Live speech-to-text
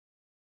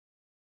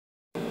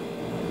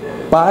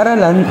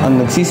Paaralan ang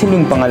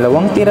nagsisilbing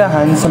pangalawang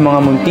tirahan sa mga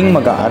munting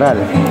mag-aaral.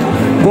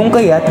 Kung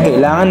kaya't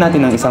kailangan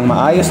natin ng isang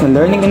maayos na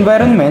learning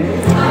environment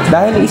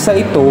dahil isa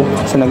ito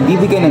sa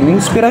nagbibigay ng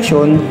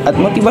inspirasyon at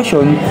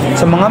motibasyon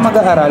sa mga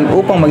mag-aaral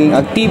upang maging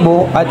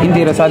aktibo at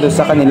interesado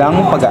sa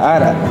kanilang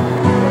pag-aaral.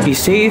 A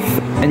safe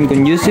and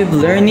conducive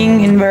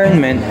learning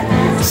environment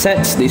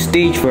sets the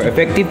stage for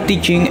effective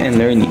teaching and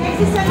learning.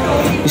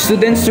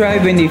 Students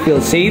thrive when they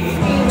feel safe,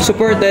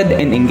 supported,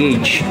 and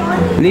engaged,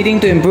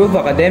 leading to improved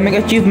academic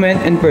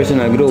achievement and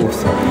personal growth.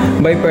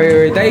 By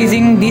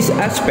prioritizing these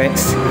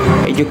aspects,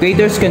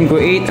 educators can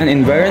create an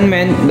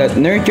environment that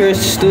nurtures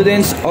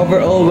students'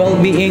 overall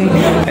well-being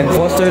and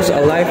fosters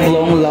a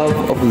lifelong love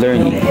of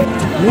learning.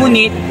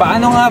 Ngunit,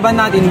 paano nga ba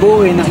natin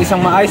buuin ang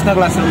isang maayos na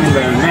classroom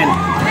environment?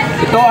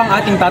 Ito ang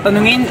ating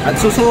tatanungin at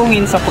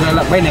susuungin sa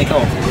paglalakbay na ito.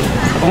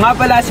 Ako nga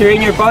pala si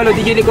Rienier Paulo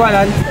DJ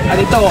Licuanan at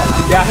ito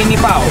ang biyahe ni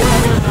Pao.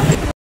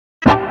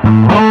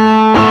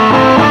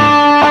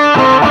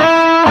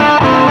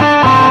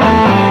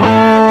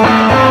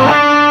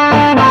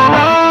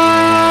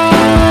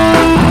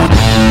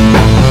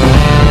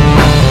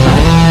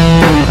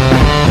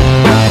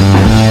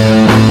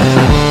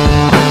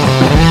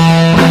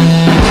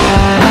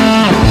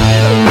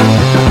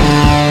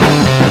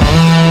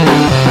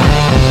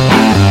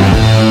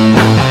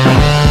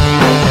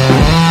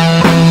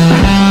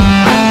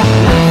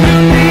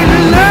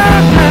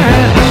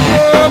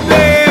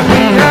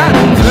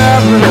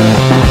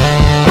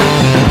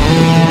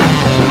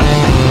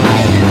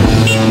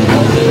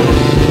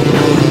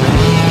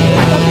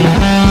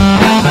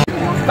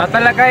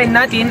 Tatalakayin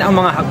natin ang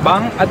mga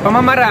hakbang at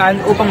pamamaraan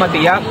upang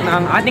matiyak na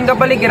ang ating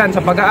kapaligiran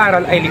sa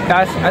pag-aaral ay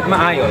ligtas at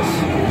maayos.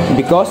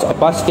 Because a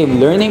positive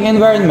learning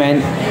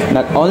environment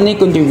not only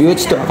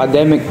contributes to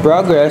academic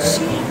progress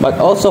but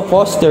also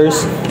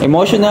fosters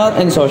emotional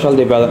and social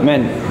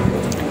development.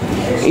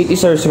 It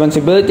is a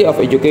responsibility of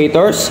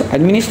educators,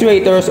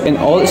 administrators, and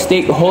all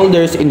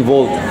stakeholders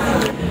involved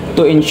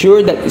to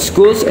ensure that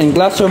schools and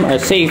classrooms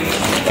are safe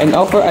and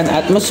offer an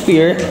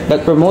atmosphere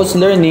that promotes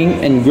learning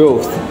and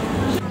growth.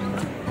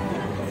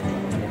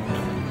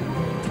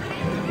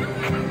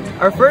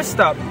 Our first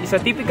stop is a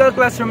typical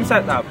classroom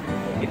setup.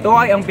 Ito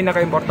ay ang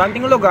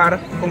pinaka-importanting lugar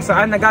kung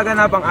saan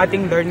nagaganap ang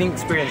ating learning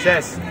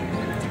experiences.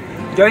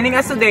 Joining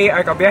us today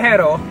are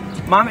kabiyahero,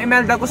 Ma'am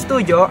Imelda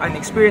Custodio, an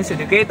experienced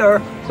educator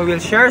who will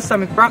share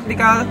some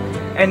practical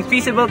and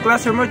feasible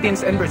classroom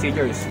routines and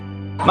procedures.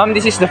 Ma'am,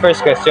 this is the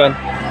first question.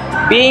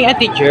 Being a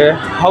teacher,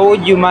 how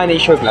would you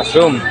manage your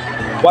classroom?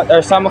 What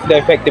are some of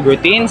the effective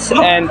routines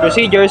and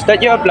procedures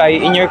that you apply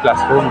in your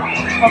classroom?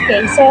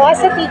 Okay, so as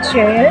a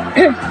teacher,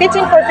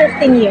 teaching for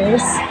 15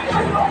 years,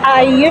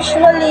 I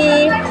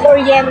usually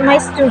orient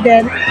my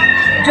student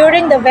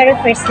during the very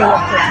first day of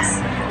class.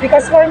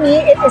 Because for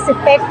me, it is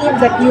effective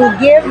that you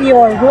give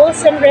your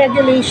rules and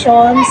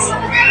regulations,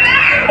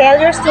 tell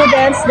your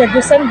students the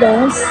do's and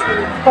don'ts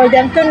for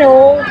them to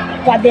know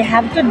what they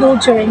have to do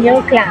during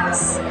your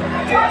class.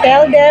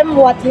 Tell them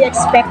what you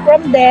expect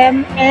from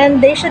them, and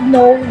they should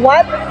know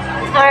what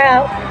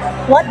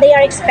they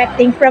are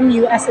expecting from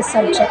you as a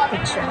subject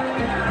teacher.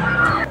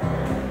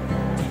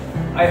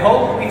 I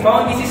hope we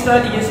found these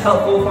strategies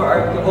helpful for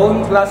our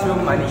own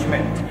classroom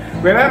management.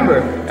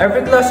 Remember,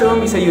 every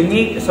classroom is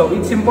unique, so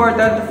it's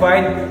important to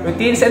find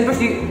routines and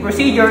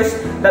procedures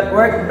that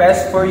work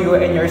best for you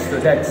and your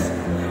students.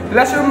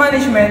 Classroom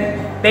management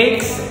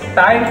takes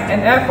time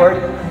and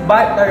effort,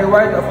 but the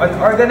reward of an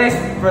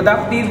organized,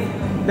 productive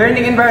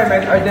learning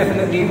environment are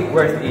definitely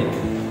worth it.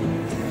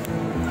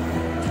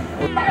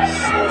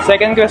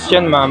 Second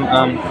question, ma'am.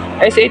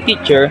 As a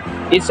teacher,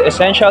 it's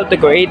essential to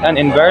create an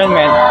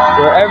environment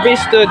where every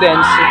student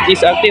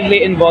is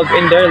actively involved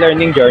in their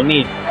learning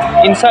journey.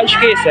 In such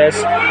cases,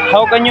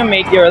 how can you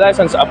make your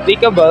lessons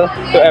applicable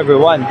to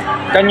everyone?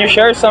 Can you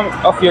share some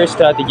of your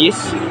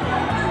strategies?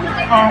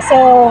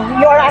 So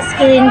you're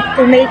asking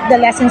to make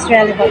the lessons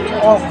relevant to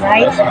all,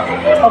 right?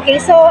 Okay,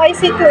 so I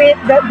see to it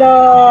that the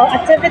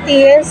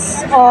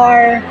activities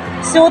are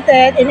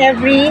suited in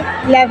every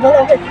level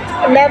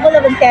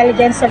of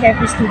intelligence of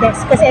every student.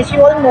 Because as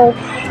you all know,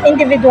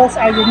 individuals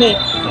are unique.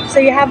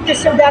 So you have to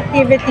suit the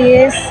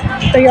activities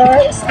to your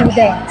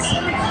students.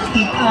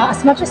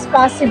 As much as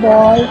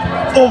possible,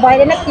 provide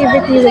an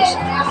activity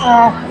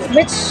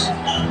which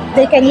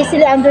they can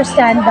easily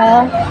understand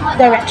the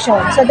direction.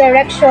 So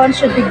direction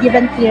should be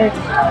given clearly.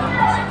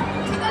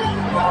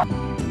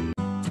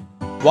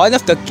 One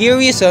of the key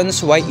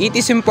reasons why it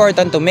is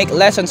important to make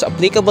lessons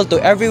applicable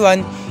to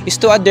everyone is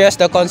to address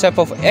the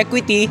concept of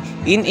equity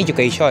in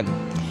education.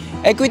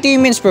 Equity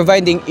means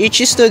providing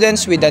each student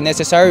with the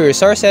necessary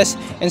resources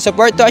and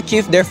support to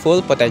achieve their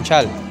full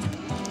potential.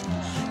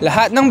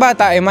 Lahat ng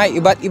bata ay may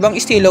iba't ibang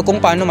estilo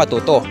kung paano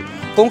matuto.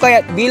 Kung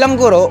kaya't bilang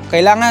guro,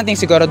 kailangan nating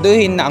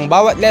siguraduhin na ang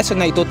bawat lesson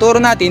na ituturo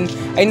natin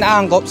ay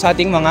naangkop sa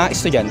ating mga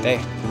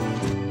estudyante.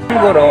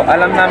 Guro,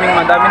 alam naming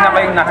madami na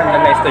kayong nahanda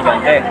na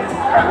estudyante.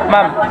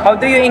 Ma'am, how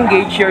do you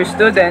engage your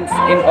students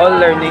in all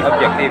learning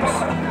objectives?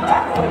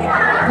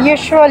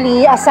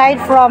 Usually, aside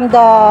from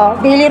the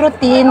daily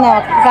routine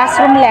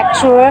classroom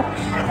lecture,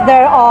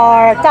 there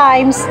are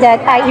times that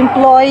I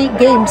employ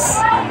games.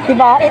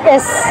 Diba? It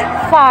is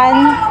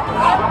fun.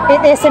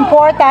 It is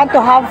important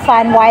to have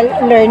fun while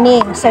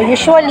learning. So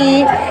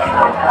usually,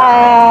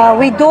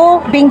 we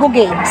do bingo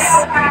games.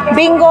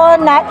 Bingo,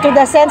 not to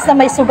the sense na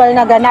may sugal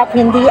na ganap,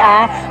 hindi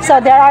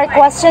So there are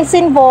questions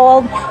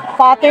involved,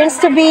 patterns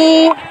to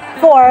be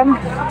formed,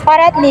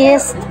 para at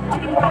least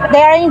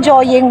they are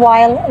enjoying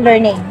while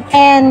learning.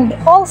 And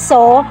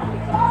also,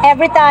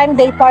 every time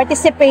they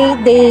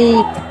participate, they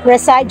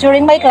recite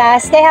during my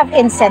class, they have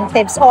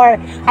incentives or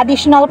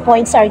additional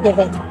points are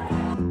given.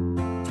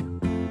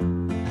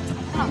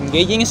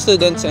 Engaging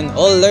students in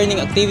all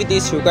learning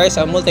activities requires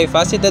a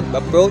multifaceted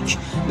approach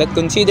that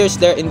considers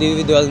their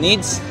individual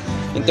needs,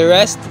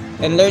 interests,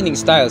 and learning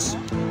styles.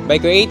 By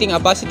creating a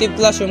positive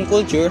classroom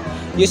culture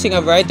using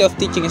a variety of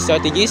teaching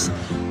strategies,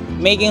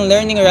 making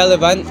learning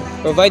relevant,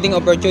 providing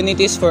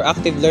opportunities for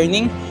active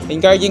learning,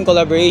 encouraging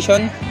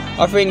collaboration,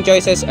 offering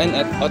choices and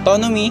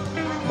autonomy,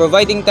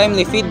 providing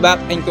timely feedback,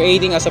 and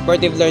creating a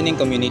supportive learning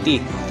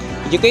community.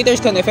 Educators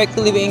can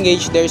effectively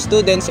engage their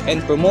students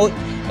and promote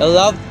a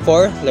love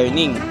for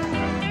learning.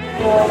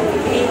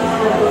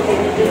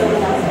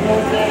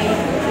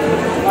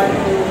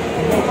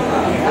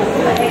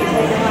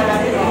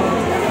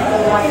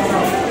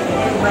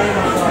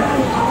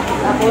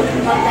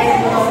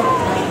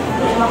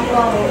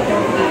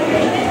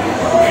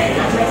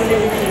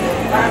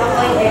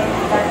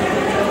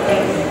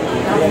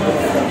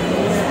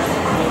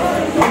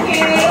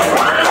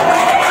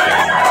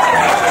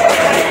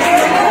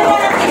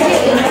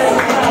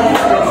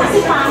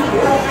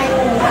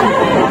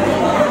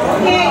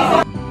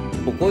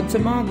 Bukod sa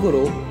mga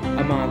guro,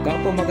 ang mga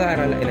kapwa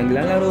mag-aaral ay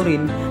naglalaro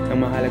rin ng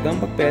mahalagang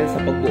papel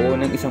sa pagbuo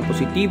ng isang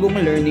positibong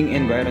learning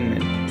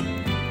environment.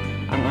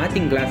 Ang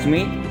ating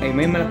classmate ay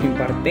may malaking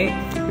parte,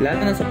 lalo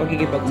na sa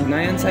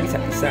pagkikipag-ugnayan sa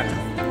isa't isa,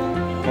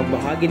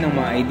 magbahagi ng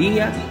mga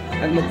idea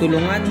at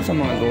magtulungan sa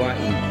mga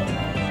gawain.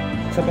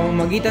 Sa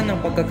pamamagitan ng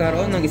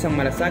pagkakaroon ng isang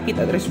malasakit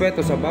at respeto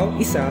sa bawat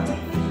isa,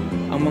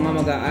 ang mga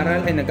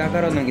mag-aaral ay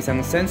nagkakaroon ng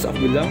isang sense of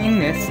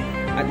belongingness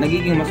at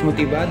nagiging mas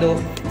motibado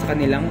sa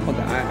kanilang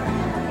pag-aaral.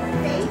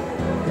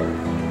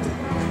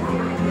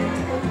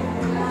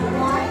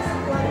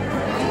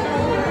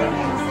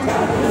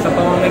 Sa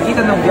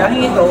pamamagitan ng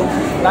biyaheng ito,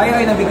 tayo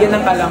ay nabigyan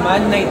ng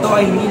kalaman na ito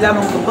ay hindi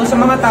lamang tungkol sa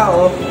mga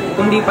tao,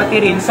 kundi pati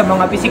rin sa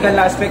mga pisikal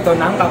na aspekto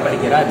ng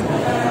kapaligiran.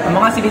 Ang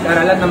mga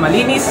silid-aralan na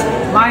malinis,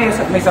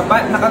 maayos at may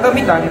sapat na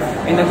kagamitan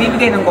ay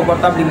nagbibigay ng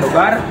komportabling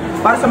lugar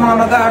para sa mga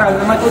mag-aaral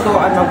na matuto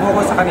at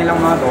mag-focus sa kanilang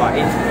mga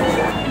gawain.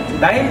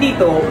 Dahil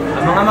dito,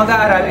 ang mga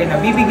mag-aaral ay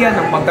nabibigyan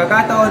ng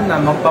pagkakataon na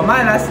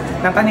magpamalas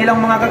ng kanilang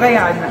mga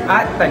kakayahan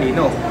at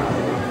talino.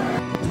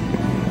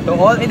 To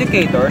all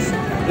educators,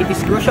 it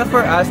is crucial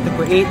for us to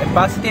create a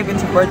positive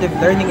and supportive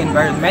learning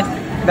environment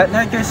that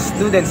nurtures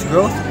students'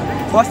 growth,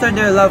 fosters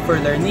their love for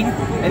learning,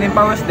 and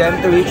empowers them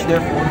to reach their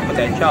full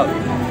potential.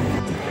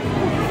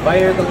 By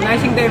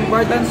recognizing the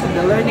importance of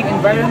the learning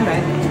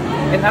environment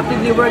and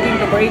actively working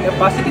to create a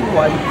positive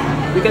one,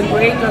 we can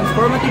create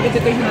transformative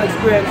educational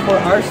experience for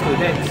our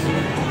students.